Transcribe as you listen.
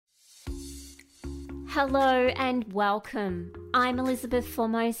Hello and welcome. I'm Elizabeth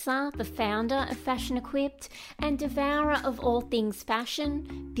Formosa, the founder of Fashion Equipped and devourer of all things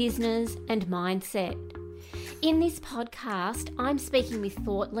fashion, business and mindset. In this podcast, I'm speaking with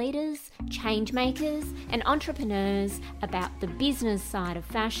thought leaders, change makers and entrepreneurs about the business side of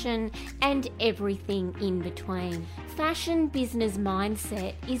fashion and everything in between. Fashion Business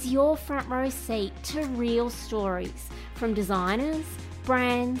Mindset is your front row seat to real stories from designers,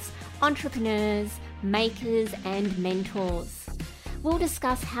 brands, entrepreneurs, makers and mentors. We'll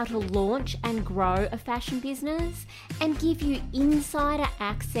discuss how to launch and grow a fashion business and give you insider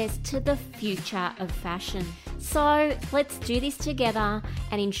access to the future of fashion. So let's do this together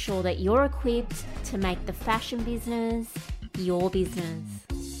and ensure that you're equipped to make the fashion business your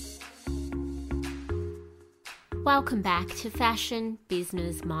business. Welcome back to Fashion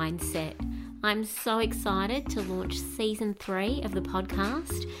Business Mindset. I'm so excited to launch season 3 of the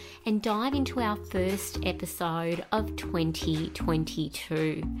podcast and dive into our first episode of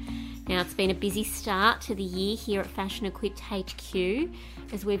 2022. Now, it's been a busy start to the year here at Fashion Equipped HQ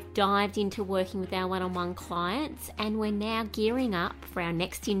as we've dived into working with our one-on-one clients, and we're now gearing up for our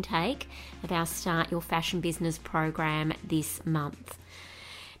next intake of our Start Your Fashion Business program this month.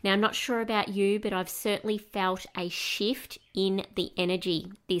 Now, I'm not sure about you, but I've certainly felt a shift in the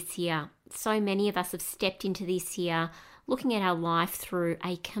energy this year. So many of us have stepped into this year looking at our life through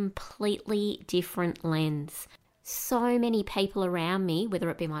a completely different lens. So many people around me, whether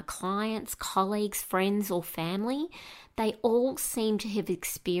it be my clients, colleagues, friends or family, they all seem to have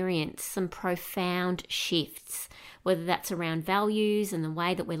experienced some profound shifts, whether that's around values and the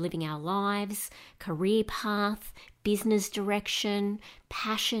way that we're living our lives, career path, business direction,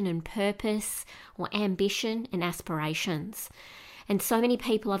 passion and purpose, or ambition and aspirations. And so many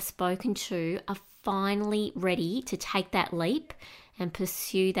people I've spoken to are finally ready to take that leap and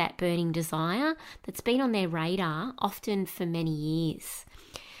pursue that burning desire that's been on their radar often for many years.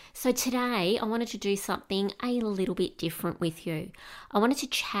 So today I wanted to do something a little bit different with you. I wanted to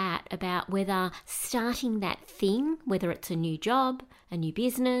chat about whether starting that thing, whether it's a new job, a new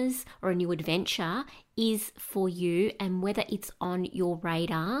business or a new adventure, is for you and whether it's on your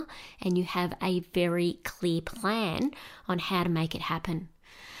radar and you have a very clear plan on how to make it happen.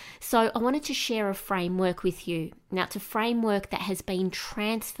 So I wanted to share a framework with you. Now, it's a framework that has been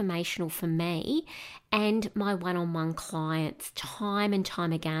transformational for me and my one-on-one clients time and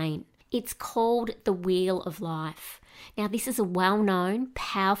time again. It's called the Wheel of Life. Now, this is a well-known,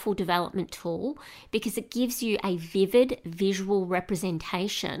 powerful development tool because it gives you a vivid visual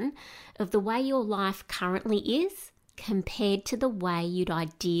representation of the way your life currently is compared to the way you'd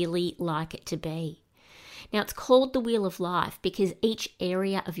ideally like it to be. Now, it's called the Wheel of Life because each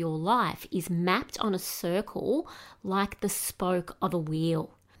area of your life is mapped on a circle like the spoke of a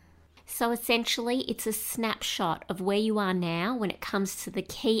wheel. So essentially, it's a snapshot of where you are now when it comes to the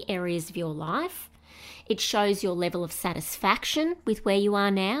key areas of your life. It shows your level of satisfaction with where you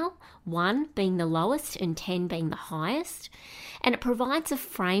are now, 1 being the lowest and 10 being the highest. And it provides a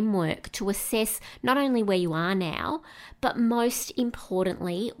framework to assess not only where you are now, but most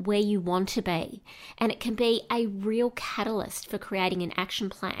importantly, where you want to be. And it can be a real catalyst for creating an action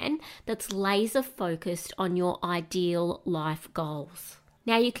plan that's laser focused on your ideal life goals.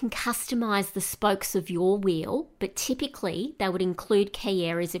 Now, you can customize the spokes of your wheel, but typically they would include key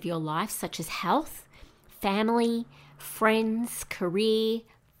areas of your life such as health, family, friends, career,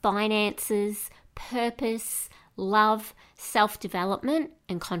 finances, purpose, love, self-development,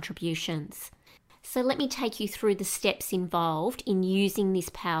 and contributions. So let me take you through the steps involved in using this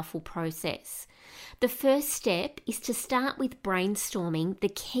powerful process. The first step is to start with brainstorming the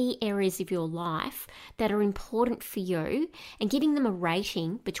key areas of your life that are important for you and giving them a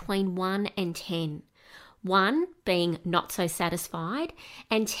rating between 1 and 10. 1 being not so satisfied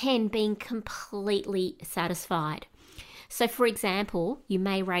and 10 being completely satisfied. So for example, you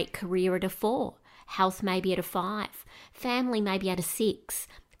may rate career at a 4, health maybe at a 5, family maybe at a 6,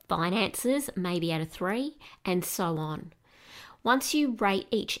 finances maybe at a 3, and so on. Once you rate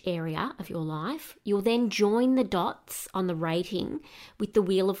each area of your life, you'll then join the dots on the rating with the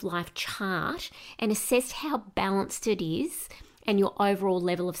Wheel of Life chart and assess how balanced it is and your overall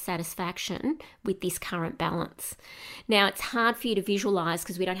level of satisfaction with this current balance. Now, it's hard for you to visualize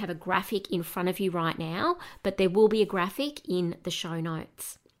because we don't have a graphic in front of you right now, but there will be a graphic in the show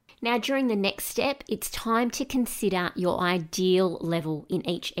notes. Now, during the next step, it's time to consider your ideal level in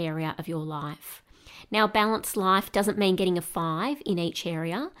each area of your life. Now, balanced life doesn't mean getting a 5 in each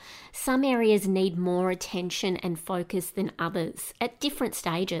area. Some areas need more attention and focus than others at different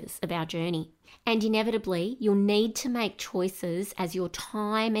stages of our journey. And inevitably, you'll need to make choices as your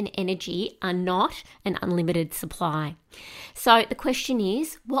time and energy are not an unlimited supply. So the question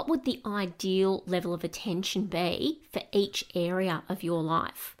is, what would the ideal level of attention be for each area of your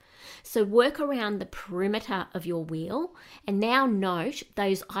life? So work around the perimeter of your wheel and now note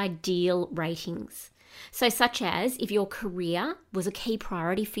those ideal ratings. So such as if your career was a key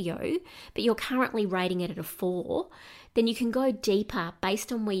priority for you, but you're currently rating it at a 4, then you can go deeper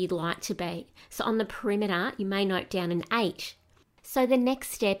based on where you'd like to be. So on the perimeter, you may note down an 8. So the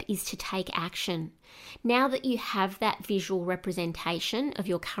next step is to take action. Now that you have that visual representation of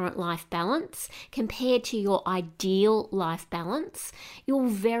your current life balance compared to your ideal life balance, you'll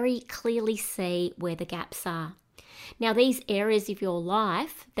very clearly see where the gaps are. Now, these areas of your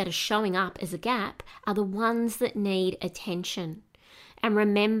life that are showing up as a gap are the ones that need attention. And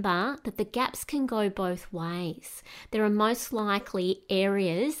remember that the gaps can go both ways. There are most likely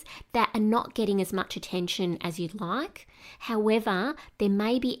areas that are not getting as much attention as you'd like. However, there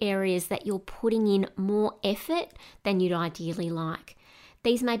may be areas that you're putting in more effort than you'd ideally like.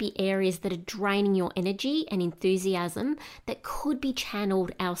 These may be areas that are draining your energy and enthusiasm that could be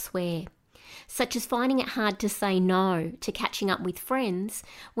channeled elsewhere, such as finding it hard to say no to catching up with friends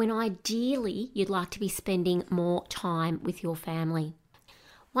when ideally you'd like to be spending more time with your family.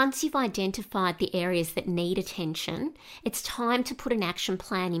 Once you've identified the areas that need attention, it's time to put an action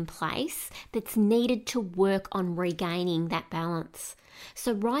plan in place that's needed to work on regaining that balance.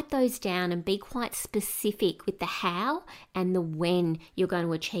 So write those down and be quite specific with the how and the when you're going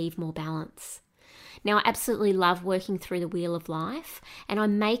to achieve more balance. Now, I absolutely love working through the Wheel of Life, and I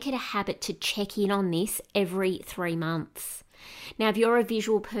make it a habit to check in on this every 3 months. Now, if you're a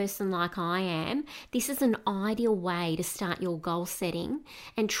visual person like I am, this is an ideal way to start your goal setting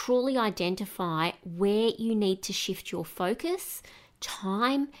and truly identify where you need to shift your focus,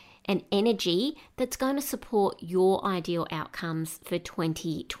 time, and energy that's going to support your ideal outcomes for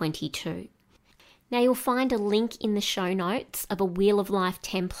 2022. Now, you'll find a link in the show notes of a Wheel of Life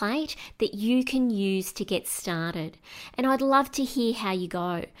template that you can use to get started. And I'd love to hear how you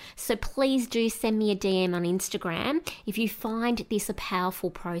go. So please do send me a DM on Instagram if you find this a powerful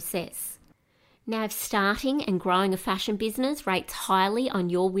process. Now, if starting and growing a fashion business rates highly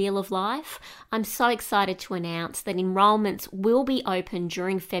on your Wheel of Life, I'm so excited to announce that enrolments will be open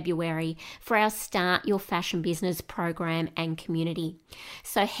during February for our Start Your Fashion Business program and community.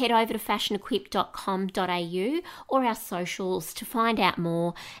 So head over to fashionequip.com.au or our socials to find out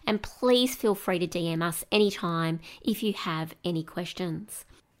more, and please feel free to DM us anytime if you have any questions.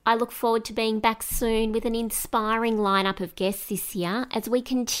 I look forward to being back soon with an inspiring lineup of guests this year as we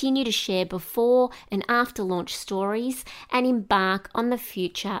continue to share before and after launch stories and embark on the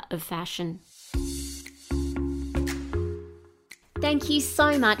future of fashion. Thank you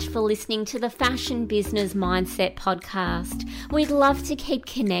so much for listening to the Fashion Business Mindset podcast. We'd love to keep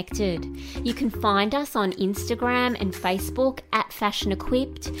connected. You can find us on Instagram and Facebook at Fashion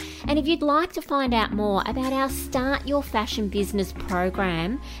Equipped. And if you'd like to find out more about our Start Your Fashion Business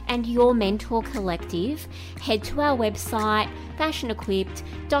program and your mentor collective, head to our website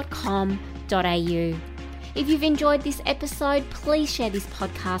fashionequipped.com.au. If you've enjoyed this episode, please share this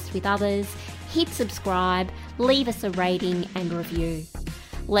podcast with others. Hit subscribe, leave us a rating and review.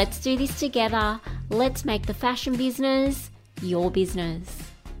 Let's do this together. Let's make the fashion business your business.